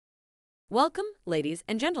Welcome, ladies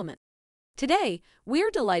and gentlemen. Today, we are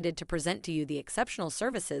delighted to present to you the exceptional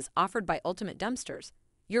services offered by Ultimate Dumpsters,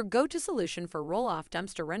 your go-to solution for roll-off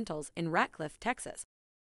dumpster rentals in Ratcliff, Texas.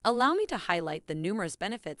 Allow me to highlight the numerous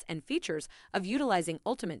benefits and features of utilizing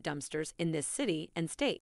Ultimate Dumpsters in this city and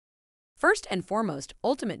state. First and foremost,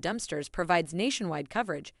 Ultimate Dumpsters provides nationwide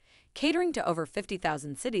coverage, catering to over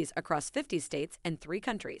 50,000 cities across 50 states and 3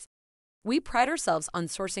 countries. We pride ourselves on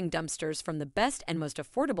sourcing dumpsters from the best and most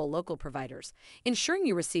affordable local providers, ensuring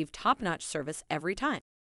you receive top-notch service every time.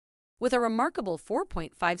 With a remarkable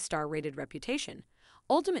 4.5-star rated reputation,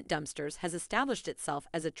 Ultimate Dumpsters has established itself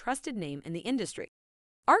as a trusted name in the industry.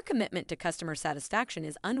 Our commitment to customer satisfaction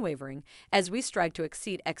is unwavering as we strive to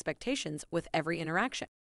exceed expectations with every interaction.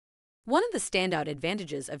 One of the standout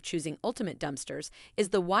advantages of choosing Ultimate Dumpsters is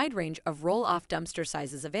the wide range of roll-off dumpster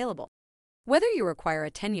sizes available. Whether you require a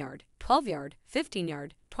 10-yard, 12-yard,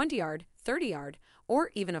 15-yard, 20-yard, 30-yard, or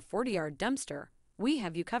even a 40-yard dumpster, we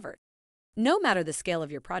have you covered. No matter the scale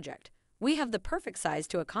of your project, we have the perfect size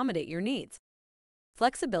to accommodate your needs.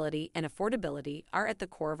 Flexibility and affordability are at the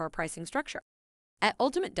core of our pricing structure. At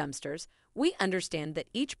Ultimate Dumpsters, we understand that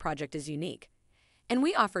each project is unique, and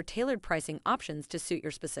we offer tailored pricing options to suit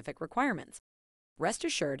your specific requirements. Rest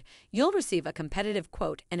assured, you'll receive a competitive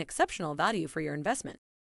quote and exceptional value for your investment.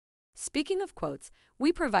 Speaking of quotes,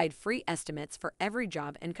 we provide free estimates for every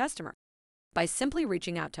job and customer. By simply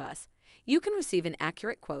reaching out to us, you can receive an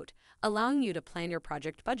accurate quote, allowing you to plan your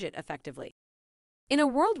project budget effectively. In a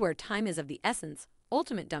world where time is of the essence,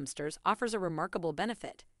 Ultimate Dumpsters offers a remarkable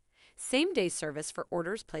benefit: same-day service for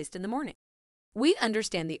orders placed in the morning. We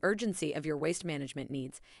understand the urgency of your waste management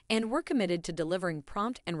needs, and we're committed to delivering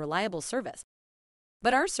prompt and reliable service.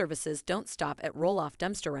 But our services don't stop at roll-off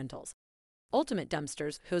dumpster rentals. Ultimate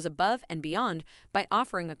Dumpsters goes above and beyond by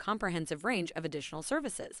offering a comprehensive range of additional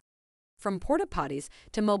services. From porta potties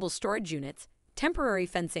to mobile storage units, temporary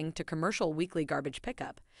fencing to commercial weekly garbage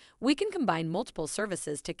pickup, we can combine multiple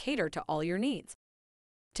services to cater to all your needs.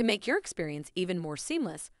 To make your experience even more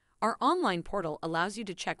seamless, our online portal allows you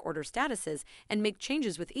to check order statuses and make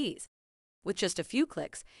changes with ease. With just a few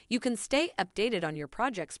clicks, you can stay updated on your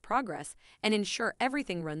project's progress and ensure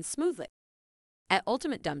everything runs smoothly. At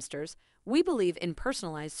Ultimate Dumpsters, we believe in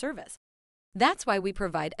personalized service. That's why we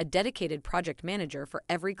provide a dedicated project manager for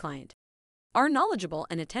every client. Our knowledgeable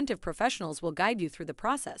and attentive professionals will guide you through the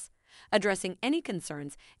process, addressing any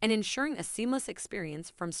concerns and ensuring a seamless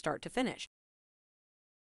experience from start to finish.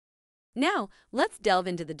 Now, let's delve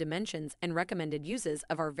into the dimensions and recommended uses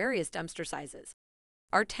of our various dumpster sizes.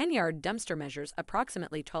 Our 10-yard dumpster measures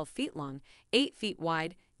approximately 12 feet long, 8 feet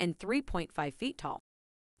wide, and 3.5 feet tall.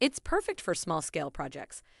 It's perfect for small-scale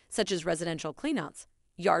projects, such as residential cleanouts,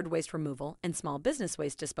 yard waste removal, and small business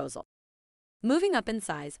waste disposal. Moving up in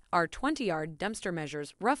size, our 20-yard dumpster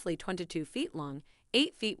measures roughly 22 feet long,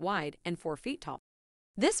 8 feet wide, and 4 feet tall.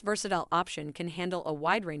 This versatile option can handle a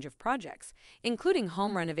wide range of projects, including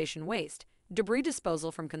home renovation waste, debris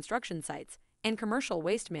disposal from construction sites, and commercial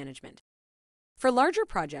waste management. For larger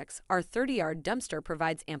projects, our 30-yard dumpster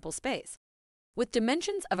provides ample space. With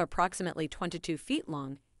dimensions of approximately 22 feet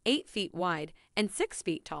long, 8 feet wide, and 6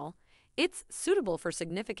 feet tall, it's suitable for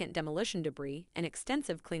significant demolition debris and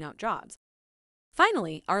extensive cleanout jobs.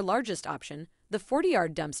 Finally, our largest option, the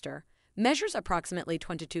 40-yard dumpster, measures approximately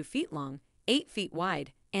 22 feet long, 8 feet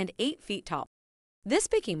wide, and 8 feet tall. This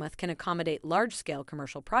behemoth can accommodate large-scale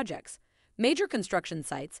commercial projects, major construction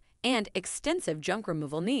sites, and extensive junk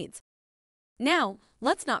removal needs. Now,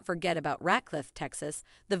 let's not forget about Ratcliff, Texas,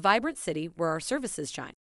 the vibrant city where our services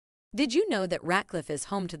shine. Did you know that Ratcliff is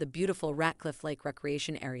home to the beautiful Ratcliff Lake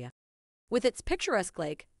Recreation Area? With its picturesque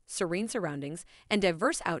lake, serene surroundings, and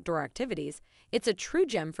diverse outdoor activities, it's a true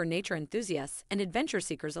gem for nature enthusiasts and adventure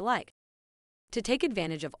seekers alike. To take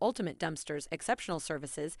advantage of Ultimate Dumpsters' exceptional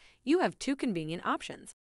services, you have 2 convenient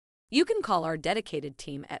options. You can call our dedicated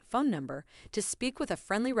team at phone number to speak with a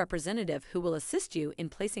friendly representative who will assist you in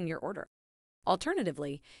placing your order.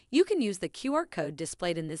 Alternatively, you can use the QR code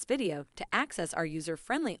displayed in this video to access our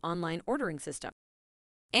user-friendly online ordering system.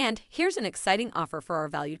 And here's an exciting offer for our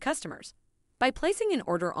valued customers. By placing an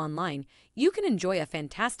order online, you can enjoy a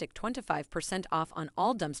fantastic 25% off on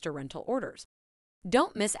all dumpster rental orders.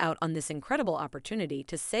 Don't miss out on this incredible opportunity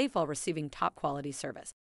to save while receiving top-quality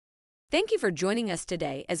service. Thank you for joining us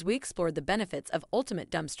today as we explored the benefits of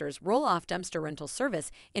Ultimate Dumpsters' roll-off dumpster rental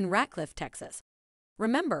service in Ratcliff, Texas.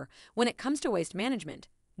 Remember, when it comes to waste management,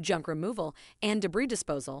 junk removal, and debris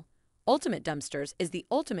disposal, Ultimate Dumpsters is the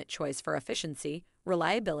ultimate choice for efficiency,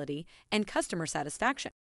 reliability, and customer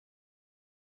satisfaction.